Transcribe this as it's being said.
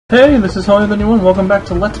Hey, this is Holly the New One. Welcome back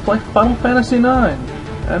to Let's Play Final Fantasy IX.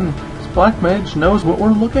 And this Black Mage knows what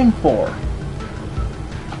we're looking for.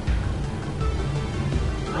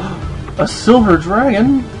 A silver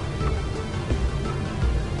dragon?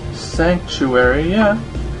 Sanctuary, yeah.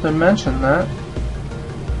 They mentioned that.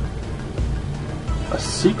 A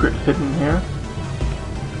secret hidden here.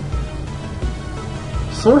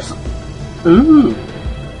 Source... Ooh.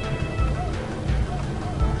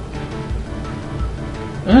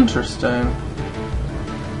 Interesting.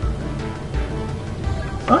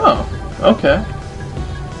 Oh, okay.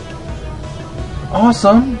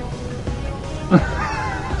 Awesome.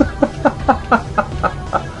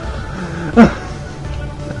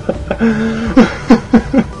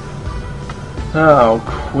 Oh,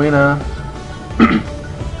 Quina.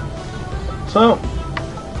 So,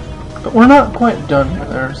 but we're not quite done here.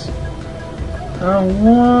 There's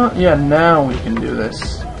what? Yeah, now we can do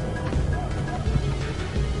this.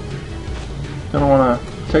 Gonna wanna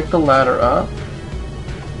take the ladder up.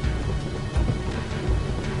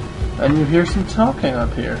 And you hear some talking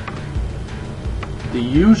up here. The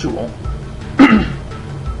usual.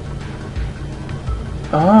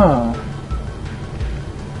 Oh.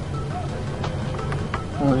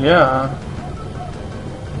 Well, yeah.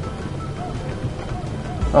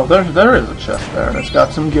 Oh, there is a chest there, and it's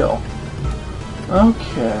got some gil.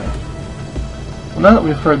 Okay. Well, now that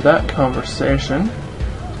we've heard that conversation,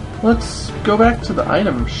 let's go back to the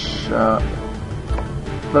item shop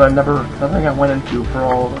that I think I went into for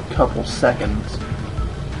all of a couple seconds.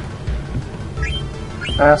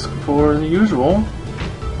 Ask for the usual.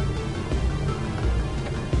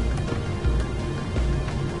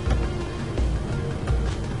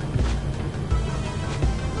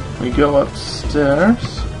 We go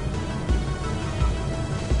upstairs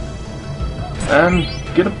and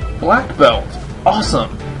get a black belt.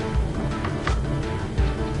 Awesome!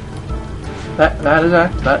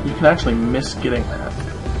 That you can actually miss getting that.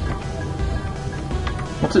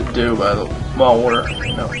 What's it do while we're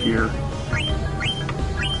here?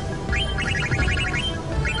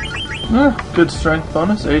 Good strength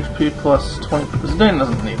bonus, HP plus 20. Zidane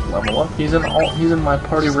doesn't need to level up. He's in my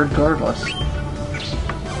party regardless.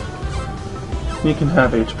 He can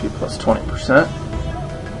have HP plus 20%.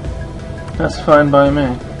 That's fine by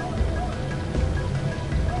me.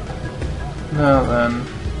 Now then.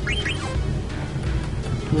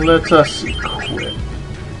 Let us equip.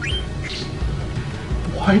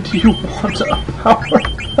 Why do you want a power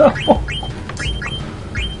belt?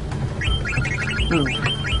 Ooh,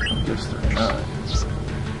 that gives 39.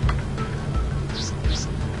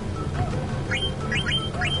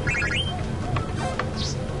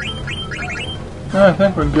 I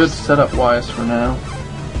think we're good setup-wise for now.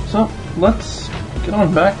 So, let's get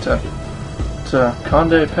on back to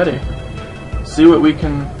Conde Petie. See what we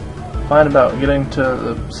can find about getting to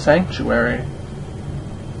the sanctuary.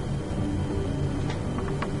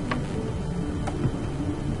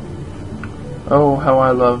 Oh, how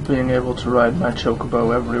I love being able to ride my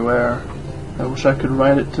chocobo everywhere. I wish I could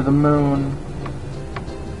ride it to the moon.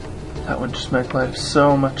 That would just make life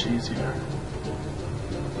so much easier.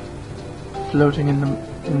 Floating in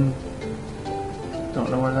don't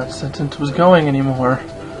know where that sentence was going anymore.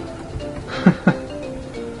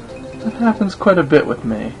 That happens quite a bit with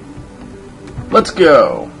me. Let's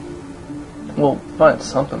go! We'll find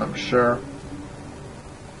something, I'm sure.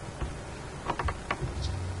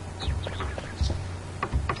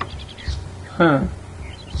 Huh.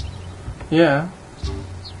 Yeah.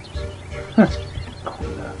 Huh.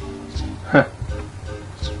 Huh.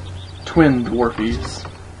 Twin dwarfies.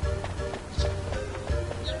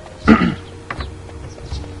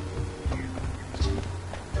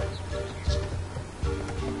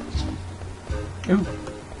 Ooh.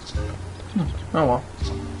 Oh well.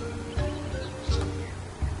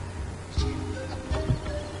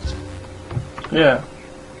 Yeah.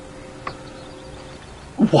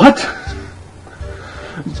 What?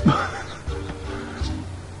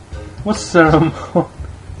 What ceremony?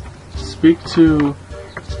 Speak to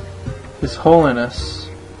His Holiness.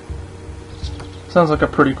 Sounds like a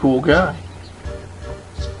pretty cool guy.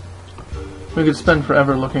 We could spend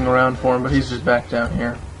forever looking around for him, but he's just back down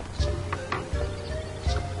here.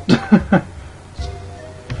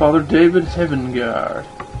 Father David Heavengard.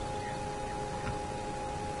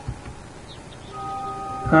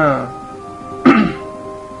 Huh.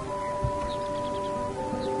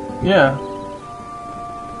 Yeah.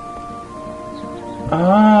 Oh.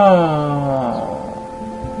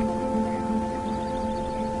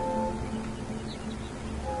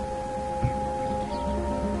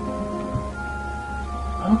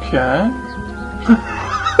 Okay.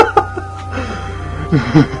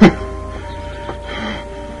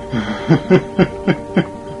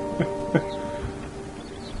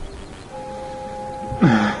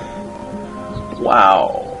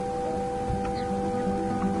 Wow.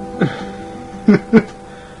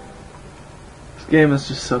 This game is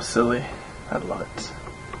just so silly. I love it.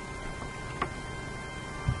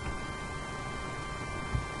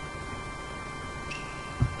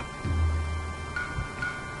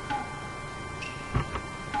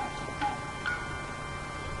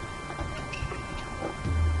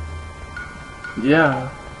 Yeah.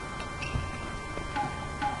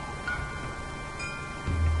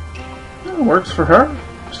 It works for her.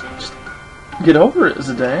 Just get over it,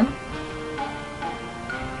 Zidane.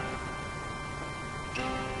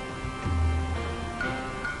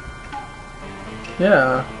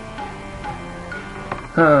 Yeah.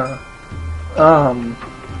 Huh.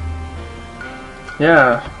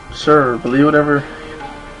 Yeah, sure, believe whatever.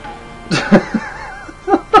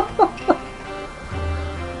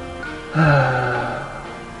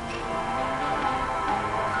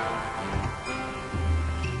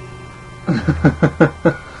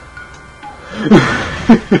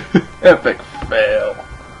 Epic fail.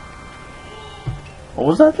 What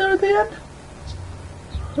was that there at the end?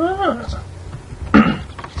 Huh.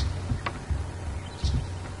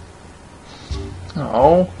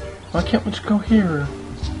 Oh, why can't we just go here?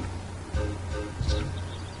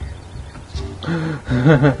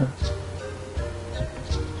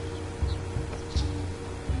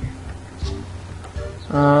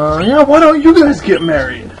 Yeah, why don't you guys get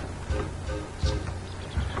married?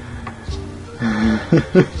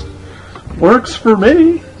 Works for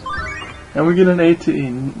me. And we get an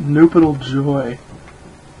 18. Nuptial joy.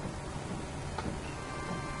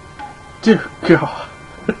 Dear God.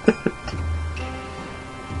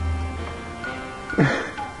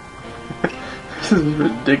 This is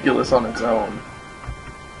ridiculous on its own.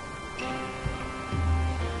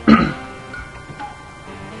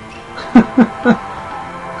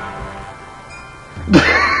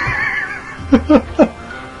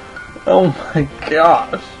 Oh my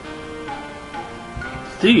gosh.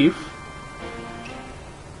 Thief?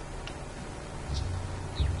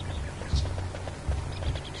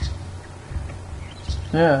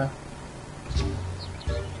 Yeah.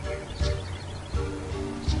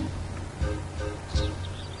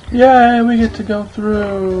 Yay, we get to go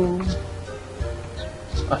through.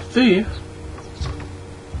 A thief?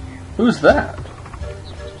 Who's that?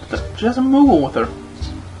 She has a Moogle with her.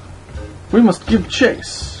 We must give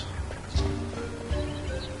chase.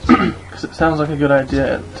 Because it sounds like a good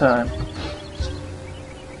idea at the time.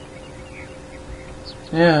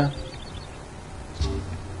 Yeah.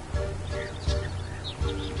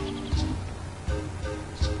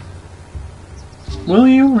 Will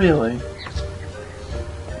you really?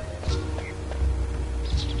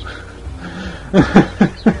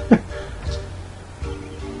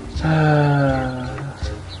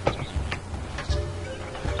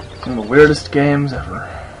 One of the weirdest games ever.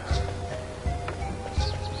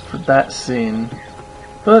 For that scene.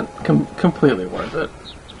 But completely worth it.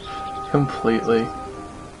 Completely.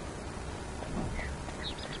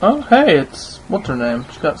 Oh, hey, it's... what's her name?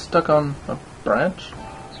 She got stuck on a branch?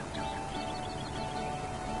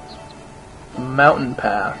 Mountain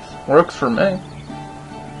path. Works for me.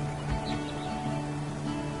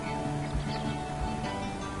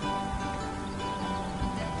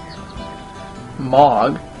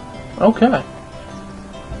 Mog. Okay.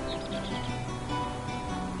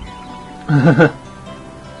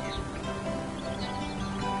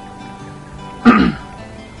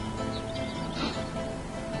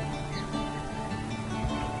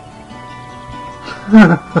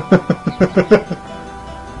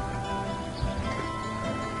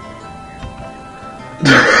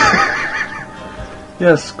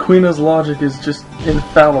 Yes, Queena's logic is just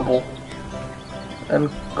infallible. And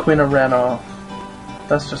Queena ran off.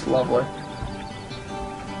 That's just lovely.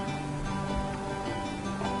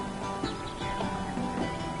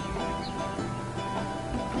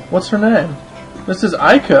 What's her name? This is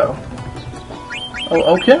Aiko.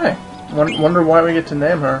 Oh, okay. Wonder why we get to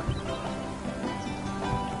name her.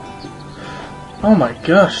 Oh my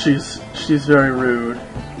gosh, she's very rude.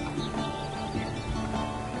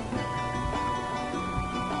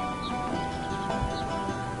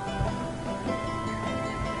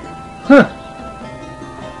 Huh.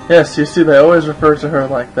 Yes, you see, they always refer to her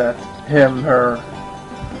like that. Him, her.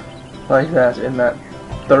 Like that, in that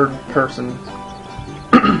third person.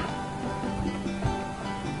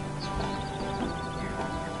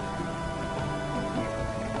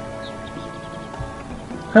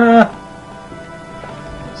 Huh.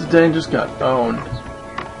 Zidane just got owned.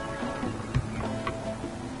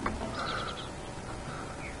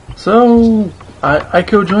 So,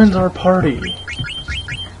 Aiko joins our party.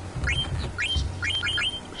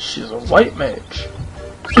 She's a white mage.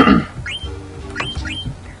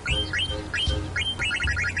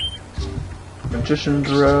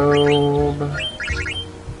 Magician's robe.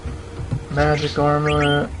 Magic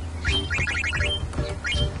armlet.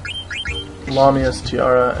 Lamia's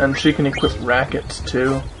tiara. And she can equip rackets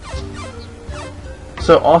too.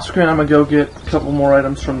 So off screen I'm gonna go get a couple more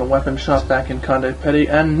items from the weapon shop back in Conde Petie,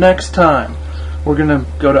 and next time we're gonna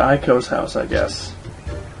go to Aiko's house, I guess.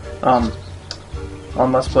 On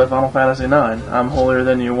Let's Play Final Fantasy IX. I'm Holier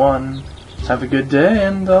Than You 1. Have a good day,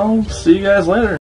 and I'll see you guys later.